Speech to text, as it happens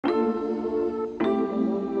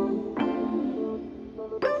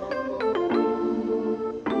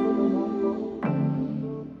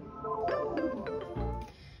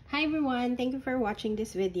for watching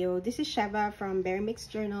this video. This is Sheva from Berry Mix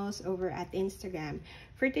Journals over at Instagram.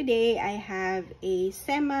 For today, I have a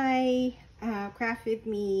semi craft with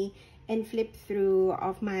me and flip through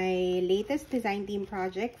of my latest design team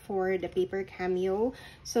project for the Paper Cameo.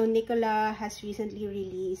 So Nikola has recently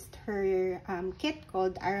released her kit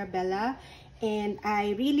called Arabella, and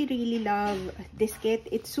I really love this kit.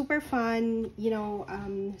 It's super fun, you know,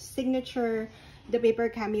 signature. The Paper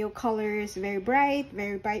Cameo colors, very bright,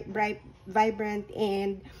 vibrant,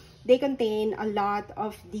 and they contain a lot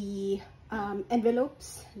of the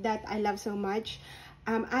envelopes that I love so much.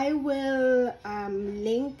 I will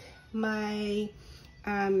link my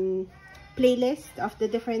playlist of the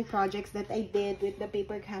different projects that I did with the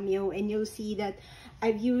Paper Cameo, and you'll see that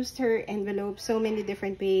I've used her envelope so many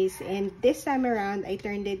different ways, and this time around I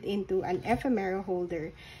turned it into an ephemera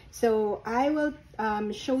holder. So I will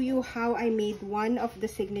show you how I made one of the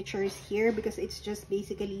signatures here, because it's just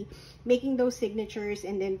basically making those signatures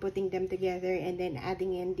and then putting them together and then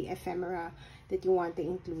adding in the ephemera that you want to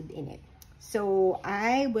include in it. So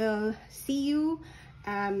I will see you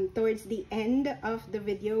towards the end of the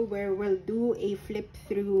video, where we'll do a flip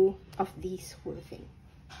through of this whole thing.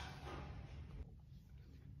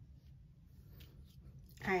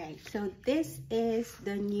 Alright, so this is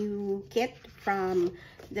the new kit from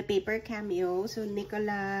the Paper Cameo. So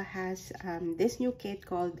Nikola has this new kit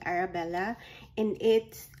called Arabella, and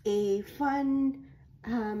it's a fun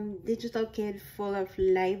digital kit full of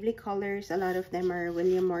lively colors. A lot of them are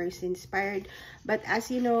William Morris inspired, but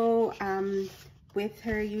as you know, with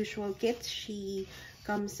her usual kits, she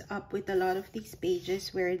comes up with a lot of these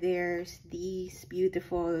pages where there's these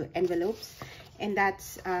beautiful envelopes, and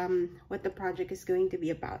that's what the project is going to be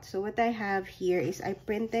about. So what I have here is I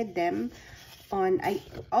printed them on, I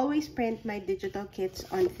always print my digital kits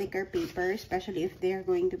on thicker paper, especially if they're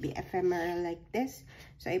going to be ephemera like this.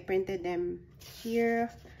 So I printed them here,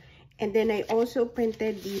 and then I also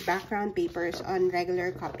printed the background papers on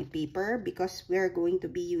regular copy paper, because we're going to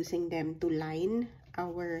be using them to line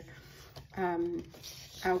our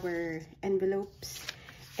envelopes.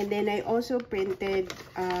 And then I also printed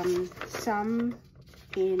some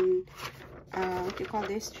in what you call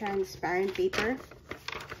this, transparent paper,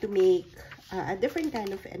 to make a different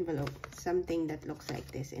kind of envelope, something that looks like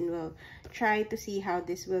this, and we'll try to see how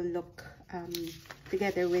this will look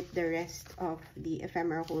together with the rest of the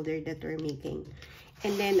ephemera holder that we're making.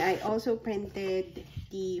 And then I also printed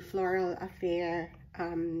the Floral Affairs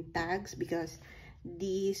tags, because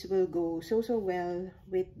these will go so well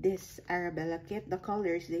with this Arabella kit. The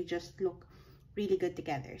colors, they just look really good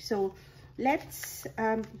together. So let's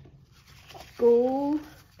go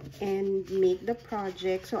and make the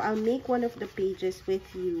project. So I'll make one of the pages with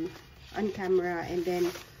you on camera, and then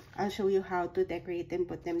I'll show you how to decorate and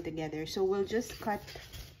put them together. So we'll just cut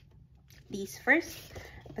these first,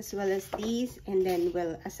 as well as these, and then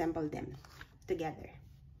we'll assemble them together.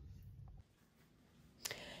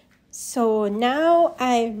 So now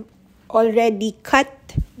I've already cut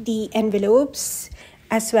the envelopes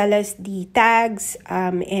as well as the tags,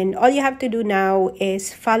 and all you have to do now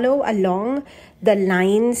is follow along the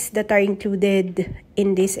lines that are included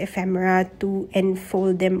in this ephemera to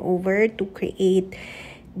enfold them over to create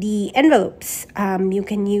the envelopes. You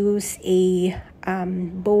can use a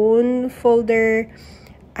bone folder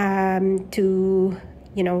to,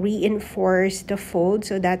 you know, reinforce the fold.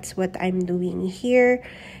 So that's what I'm doing here.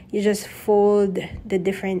 You just fold the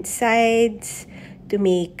different sides to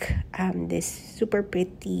make this super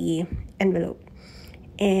pretty envelope.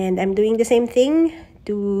 And I'm doing the same thing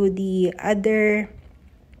to the other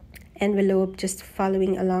envelope, just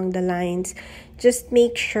following along the lines. Just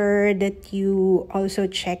make sure that you also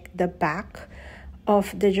check the back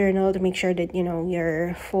of the journal to make sure that, you know,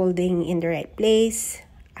 you're folding in the right place,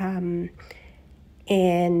 and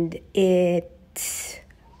it's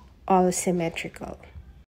all symmetrical.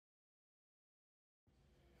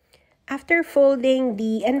 After folding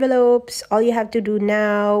the envelopes, all you have to do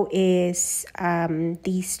now is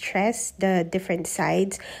de-stress the different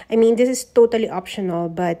sides. I mean, this is totally optional,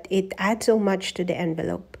 but it adds so much to the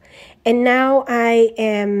envelope. And now I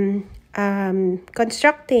am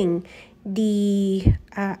constructing the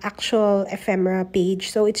actual ephemera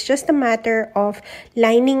page. So it's just a matter of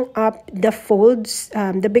lining up the folds,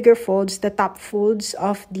 the bigger folds, the top folds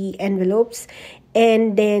of the envelopes,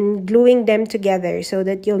 and then gluing them together so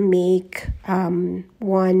that you'll make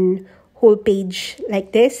one whole page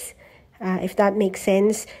like this. If that makes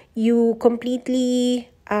sense, you completely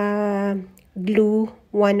glue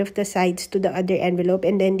one of the sides to the other envelope,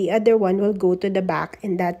 and then the other one will go to the back,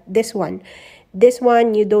 and this one This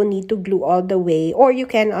one, you don't need to glue all the way, or you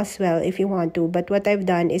can as well if you want to. But what I've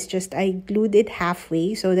done is just I glued it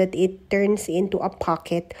halfway so that it turns into a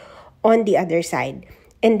pocket on the other side.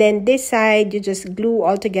 And then this side, you just glue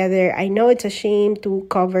all together. I know it's a shame to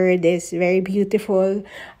cover this very beautiful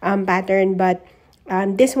pattern, but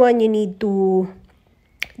this one,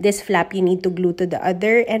 this flap, you need to glue to the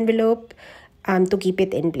other envelope to keep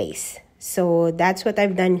it in place. So that's what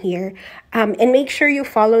I've done here. And make sure you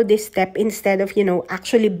follow this step instead of,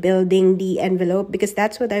 actually building the envelope, because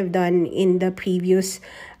that's what I've done in the previous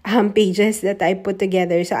pages that I put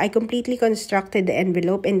together. So I completely constructed the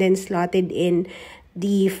envelope and then slotted in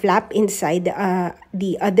the flap inside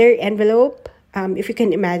the other envelope. If you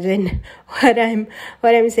can imagine what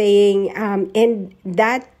I'm saying. And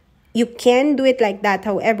that, you can do it like that.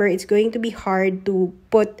 However, it's going to be hard to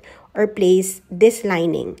put or place this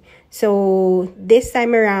lining. So this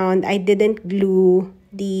time around, I didn't glue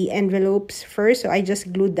the envelopes first. So I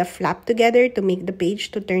just glued the flap together to make the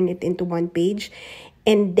page, to turn it into one page.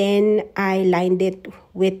 And then I lined it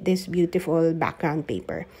with this beautiful background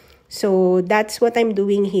paper. So that's what I'm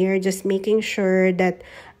doing here, just making sure that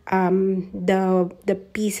the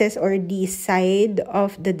pieces or the side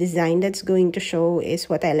of the design that's going to show is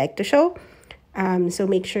what I like to show. So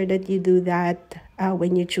make sure that you do that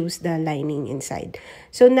when you choose the lining inside.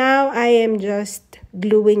 So now I am just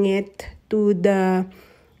gluing it to the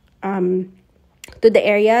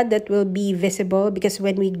area that will be visible, because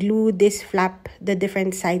when we glue this flap, the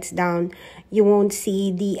different sides down, you won't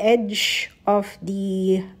see the edge of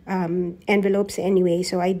the envelopes anyway.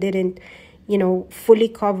 So I didn't, fully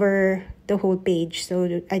cover the whole page.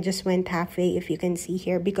 So I just went halfway, if you can see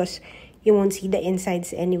here, because you won't see the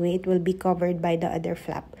insides anyway. It will be covered by the other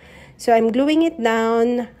flap. So I'm gluing it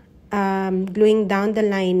down, gluing down the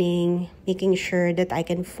lining, making sure that I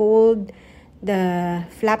can fold the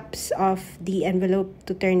flaps of the envelope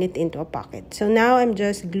to turn it into a pocket. So now I'm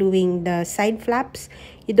just gluing the side flaps.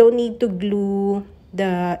 You don't need to glue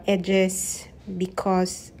the edges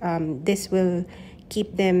because this will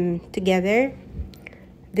keep them together.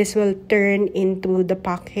 This will turn into the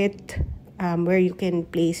pocket where you can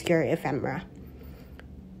place your ephemera.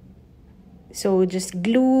 So just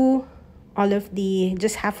glue all of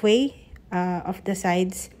just halfway of the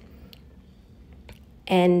sides.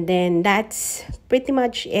 And then that's pretty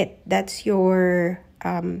much it. That's your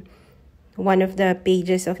one of the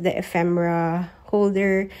pages of the ephemera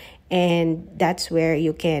holder, and that's where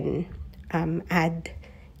you can add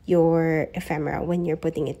your ephemera when you're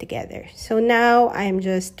putting it together. So now I'm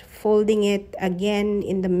just folding it again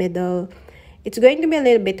in the middle. It's going to be a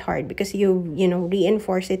little bit hard because you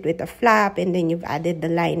reinforce it with a flap and then you've added the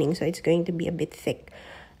lining, so it's going to be a bit thick.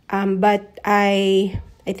 But I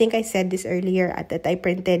think I said this earlier, that I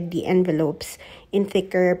printed the envelopes in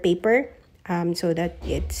thicker paper so that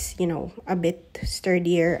it's, a bit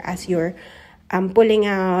sturdier as you're pulling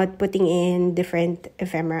out, putting in different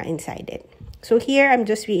ephemera inside it. So here I'm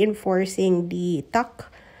just reinforcing the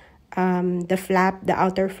tuck, the flap, the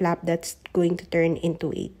outer flap that's going to turn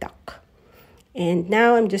into a tuck. And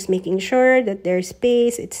now I'm just making sure that there's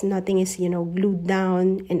space, nothing is, glued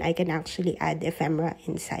down, and I can actually add ephemera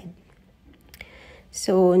inside.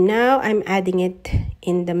 So now I'm adding it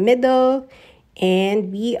in the middle,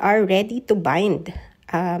 and we are ready to bind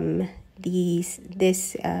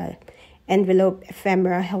this envelope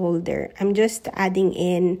ephemera holder. I'm just adding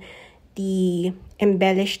in the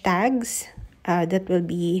embellished tags that will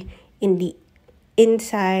be in the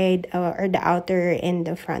inside or the outer and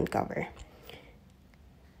the front cover.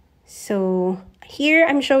 So here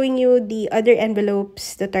I'm showing you the other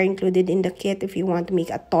envelopes that are included in the kit. If you want to make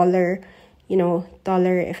a taller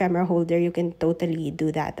ephemera holder, you can totally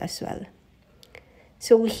do that as well.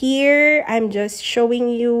 So here I'm just showing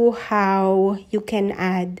you how you can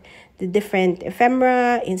add the different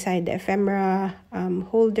ephemera inside the ephemera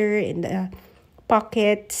holder, in the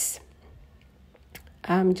pockets.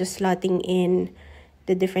 Just slotting in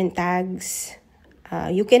the different tags.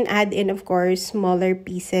 You can add in, of course, smaller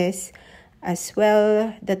pieces as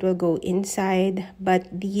well that will go inside, but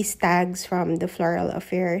these tags from the Floral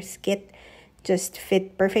Affairs kit just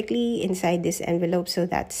fit perfectly inside this envelope, so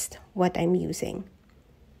that's what I'm using.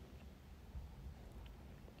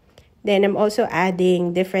 Then I'm also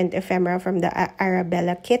adding different ephemera from the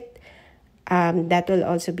Arabella Kit that will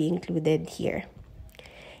also be included here.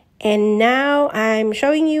 And now I'm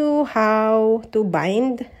showing you how to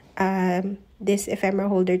bind this ephemera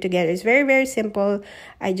holder together. It's very, very simple.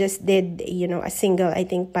 I just did, a single, I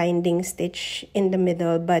think, binding stitch in the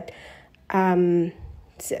middle, but I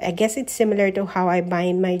guess it's similar to how I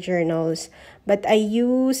bind my journals. But I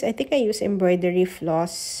think I use embroidery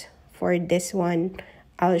floss for this one.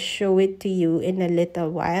 I'll show it to you in a little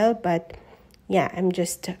while, but yeah, I'm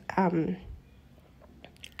just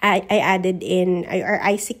I added in, or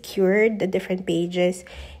I secured the different pages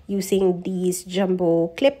using these jumbo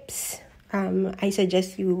clips. I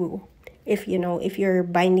suggest you, if you're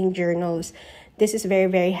binding journals, this is very,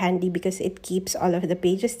 very handy because it keeps all of the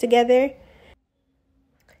pages together.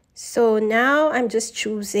 So now I'm just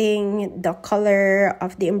choosing the color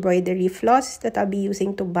of the embroidery floss that I'll be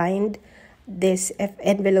using to bind this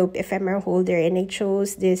envelope ephemera holder, and I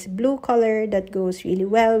chose this blue color that goes really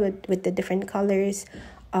well with the different colors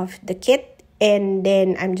of the kit. And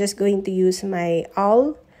then I'm just going to use my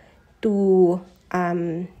awl to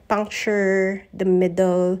puncture the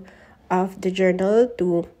middle of the journal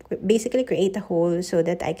to basically create a hole so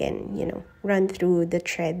that I can run through the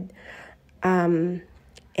thread.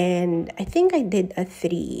 And I think I did a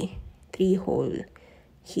three hole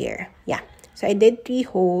here. Yeah, so I did 3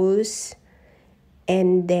 holes,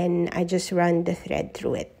 and then I just run the thread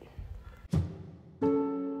through it.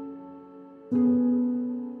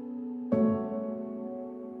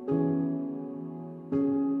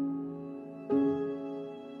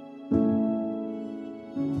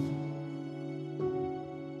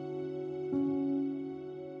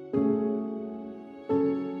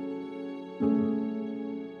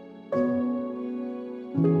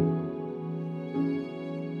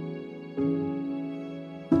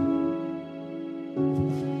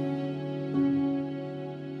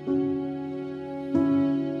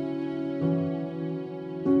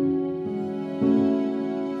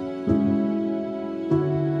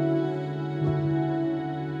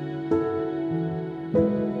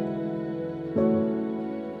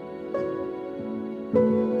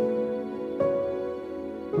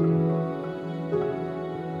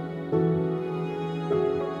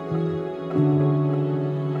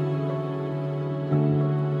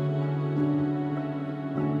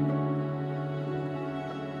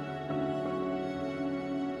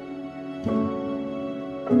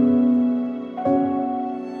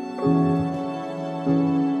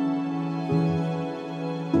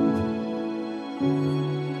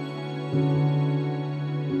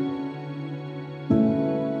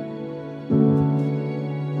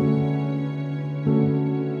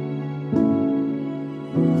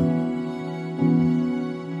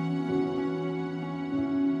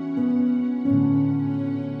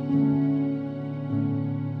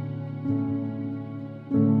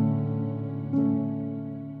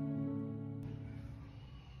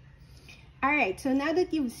 Alright, so now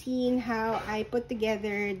that you've seen how I put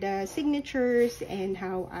together the signatures and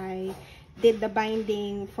how I did the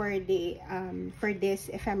binding for the for this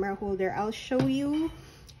ephemera holder, I'll show you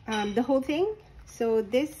the whole thing. So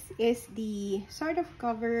this is the sort of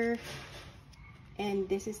cover, and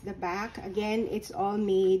this is the back. Again, it's all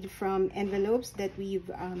made from envelopes that we've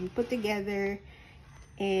put together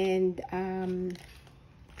and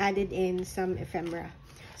added in some ephemera.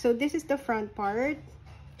 So this is the front part.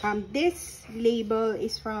 This label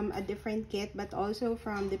is from a different kit, but also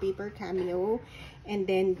from the Paper Cameo. And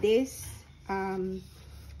then this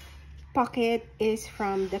pocket is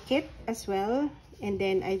from the kit as well. And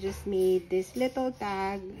then I just made this little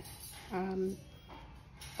tag.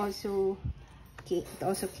 It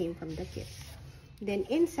also came from the kit. Then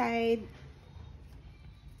inside,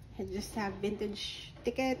 I just have vintage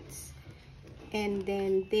tickets. And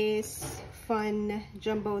then this fun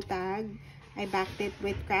jumbo tag. I backed it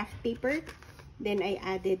with craft paper. Then I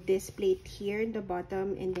added this plate here in the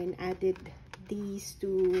bottom, and then added these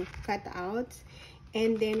 2 cutouts.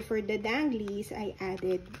 And then for the danglies, I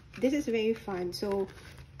added, this is very fun. So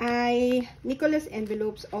Nikola's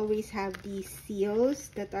envelopes always have these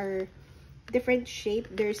seals that are different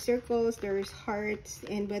shape. There's circles, there's hearts,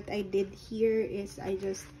 and what I did here is I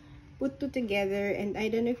just put 2 together, and I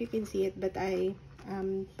don't know if you can see it, but I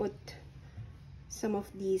put some of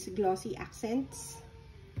these glossy accents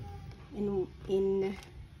in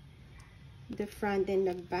the front and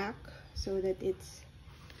the back, so that it's,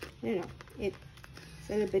 it's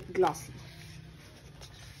a little bit glossy.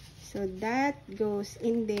 So that goes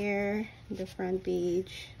in there, the front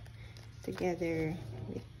page, together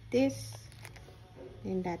with this,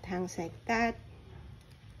 and that hangs like that.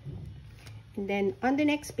 And then on the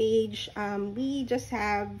next page, we just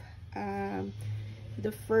have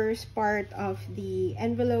the first part of the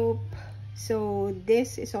envelope. So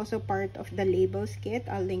this is also part of the labels kit.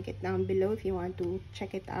 I'll link it down below if you want to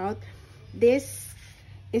check it out. This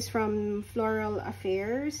is from Floral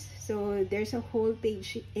Affairs. So there's a whole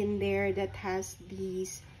page in there that has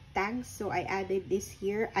these tags. So I added this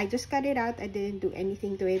here. I just cut it out. I didn't do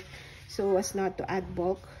anything to it so as not to add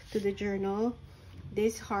bulk to the journal.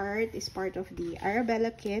 This heart is part of the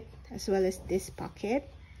Arabella kit, as well as this pocket.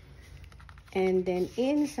 And then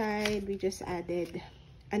inside, we just added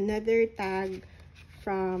another tag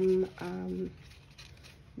from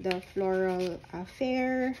the Floral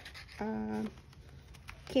Affairs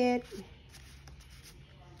kit.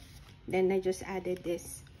 Then I just added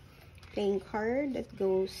this playing card that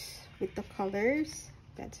goes with the colors.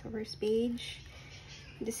 That's the first page.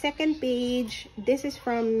 The second page, this is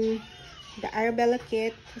from the Arabella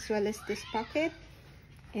kit, as well as this pocket.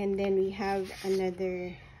 And then we have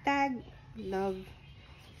another tag. Love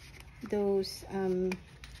those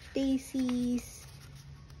daisies.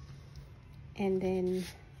 And then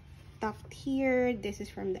tucked here, this is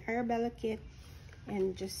from the Arabella kit,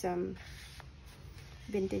 and just some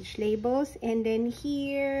vintage labels. And then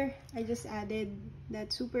here I just added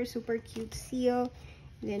that super cute seal,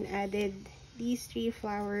 then added these 3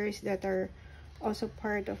 flowers that are also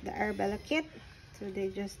part of the Arabella kit, so they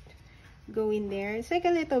just go in there. It's like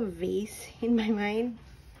a little vase in my mind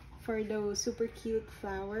for those super cute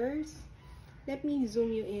flowers. Let me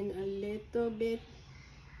zoom you in a little bit.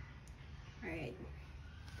 All right,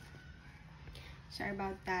 sorry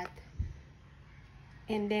about that.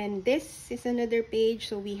 And then this is another page,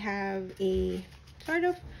 so we have a sort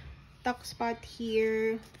of tuck spot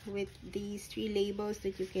here with these 3 labels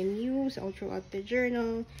that you can use all throughout the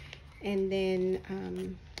journal. And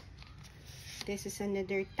then this is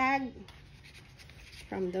another tag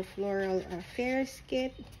from the Floral Affairs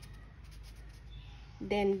kit.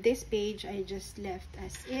 Then this page I just left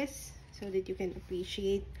as is, so that you can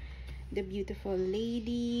appreciate the beautiful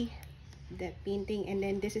lady, the painting. And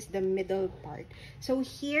then this is the middle part. So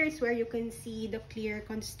here's where you can see the clear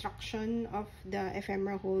construction of the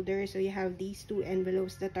ephemera holder. So you have these 2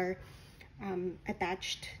 envelopes that are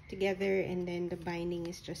attached together, and then the binding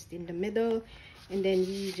is just in the middle, and then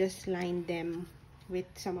we just lined them with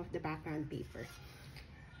some of the background paper.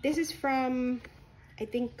 This is from, I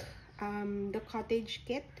think, the cottage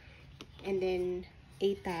kit, and then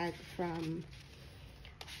a tag from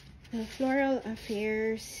the Floral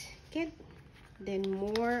Affairs kit. Then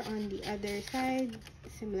more on the other side,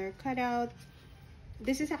 similar cutout.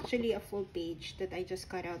 This is actually a full page that I just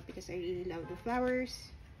cut out because I really love the flowers.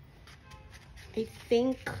 I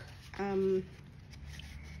think the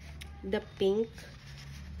pink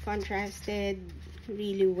contrasted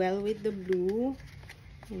really well with the blue,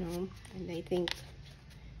 you know, and I think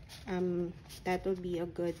that would be a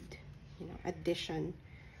good, you know, addition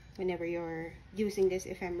whenever you're using this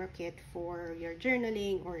ephemera kit for your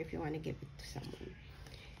journaling, or if you want to give it to someone.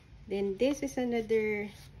 Then this is another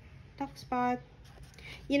tuck spot.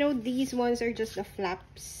 You know, these ones are just the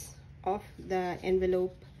flaps of the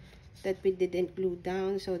envelope that we didn't glue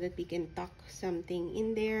down, so that we can tuck something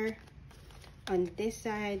in there. On this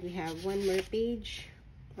side, we have one more page,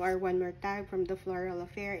 or one more tag from the Floral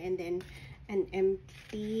Affair, and then an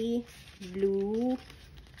empty blue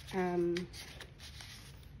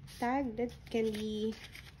tag that can be,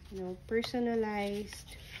 you know,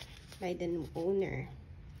 personalized by the new owner.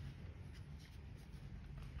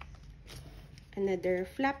 Another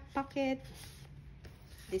flap pocket.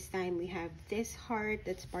 This time we have this heart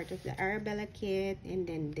that's part of the Arabella kit, and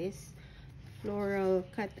then this floral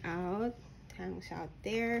cutout hangs out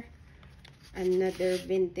there. Another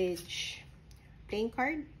vintage playing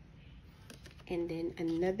card, and then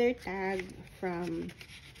another tag from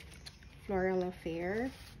Floral Affair.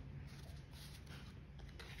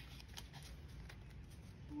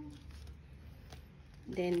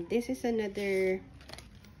 Then this is another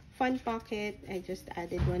fun pocket. I just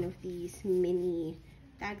added one of these mini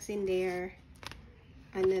tags in there.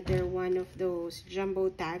 Another one of those jumbo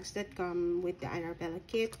tags that come with the Arabella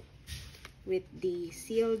kit, with the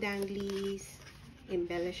seal danglies,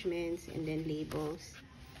 embellishments, and then labels.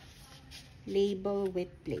 Label with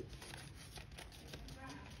plate.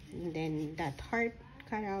 And then that heart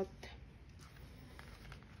cutout.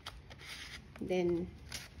 Then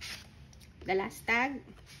the last tag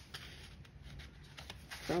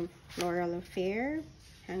from Floral Affair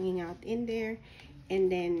hanging out in there. And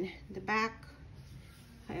then the back,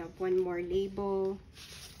 I have one more label,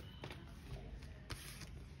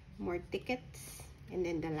 more tickets, and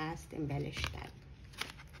then the last embellished tag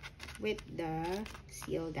with the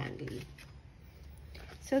seal dangly.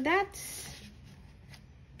 So that's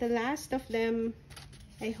the last of them.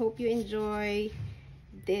 I hope you enjoy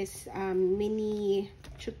this mini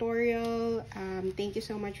tutorial. Thank you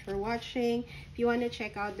so much for watching. If you want to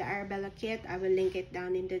check out the Arabella kit, I will link it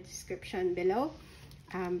down in the description below,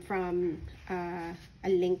 from a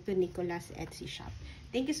link to Nikola's Etsy shop.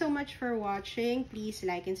 Thank you so much for watching. Please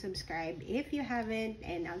like and subscribe if you haven't,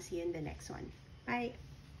 and I'll see you in the next one. Bye.